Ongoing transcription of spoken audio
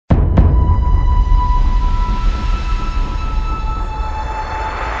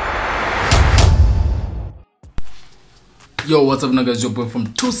Yo, what's up, niggas? Your boy from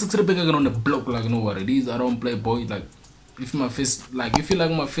 260 the big again on the block. Like, you know what it is. I don't play, boy. Like, if my face, like, if you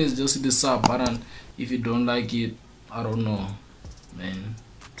like my face, just hit the sub button. If you don't like it, I don't know, man.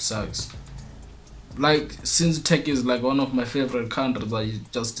 Sucks. Like, since Turkey is like one of my favorite countries, I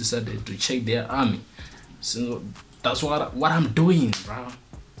just decided to check their army. So that's what I'm doing, bro.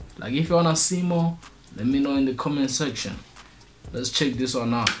 Like, if you wanna see more, let me know in the comment section. Let's check this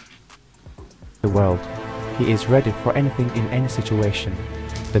one out. The world. He is ready for anything in any situation.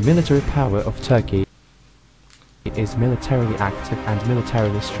 The military power of Turkey is militarily active and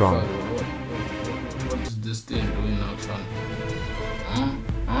militarily strong. What is this thing doing now, son?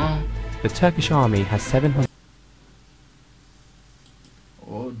 The Turkish army has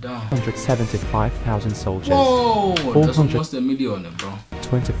 775,000 soldiers. Whoa! That's almost a million, bro.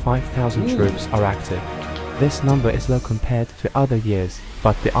 25,000 troops are active. This number is low compared to other years,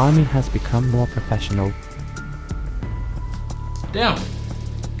 but the army has become more professional. Damn.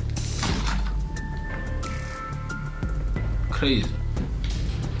 Crazy.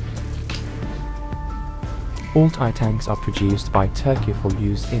 All Thai tanks are produced by Turkey for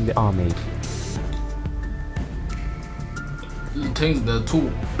use in the army. These tanks, they're too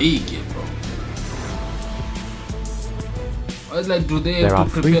big, bro. It's like, do they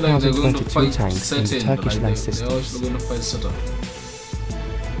have to prepare like they're going to fight tanks in the Turkish land systems. They're also going to fight Saturn.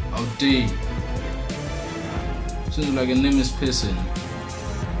 Oh, damn. Seems like a name is person.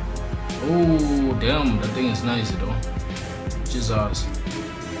 Oh, damn, that thing is nice, though. Jesus.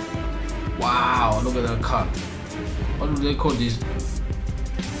 Wow, look at that car. What do they call these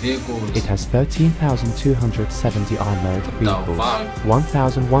vehicles? It has 13,270 armored vehicles,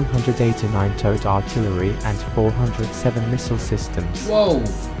 1,189 towed artillery, and 407 missile systems. Whoa,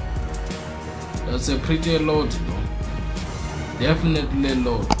 that's a pretty load, though. Definitely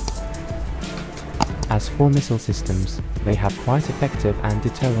load. As for missile systems, they have quite effective and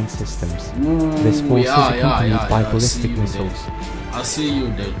deterrent systems. Ooh, this force is accompanied by ballistic missiles. I see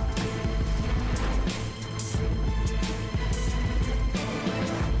you there.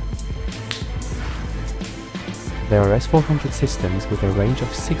 There are S-400 systems with a range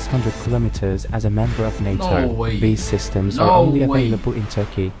of 600 kilometers as a member of NATO. No way. These systems are only available in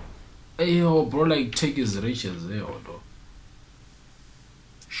Turkey. Hey yo, bro, like Turkey is rich as hell, though.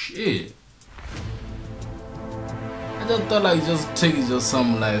 Shit. I just thought like just Turkey just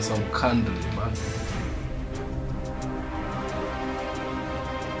some country, man.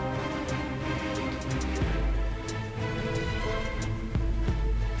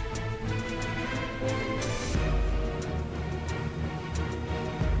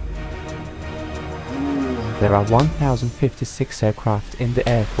 There are 1,056 aircraft in the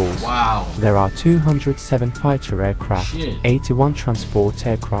Air Force. Wow. There are 207 fighter aircraft, 81 transport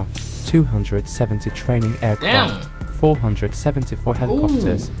aircraft, 270 training aircraft, 474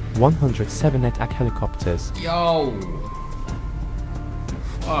 helicopters, 107 attack helicopters. Yo.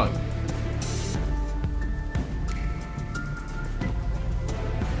 Fuck.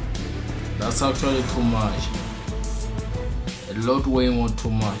 That's actually too much. A lot way more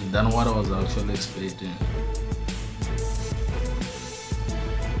too much than what I was actually expecting.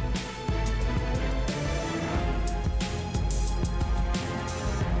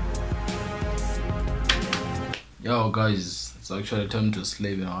 Yo guys, it's actually time to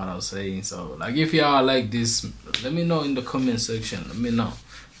sleep, you know what I was saying. So like, if you are like this, let me know in the comment section. Let me know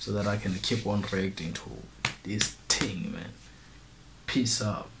so that I can keep on reacting to this thing, man. Peace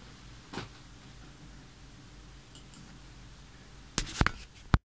out.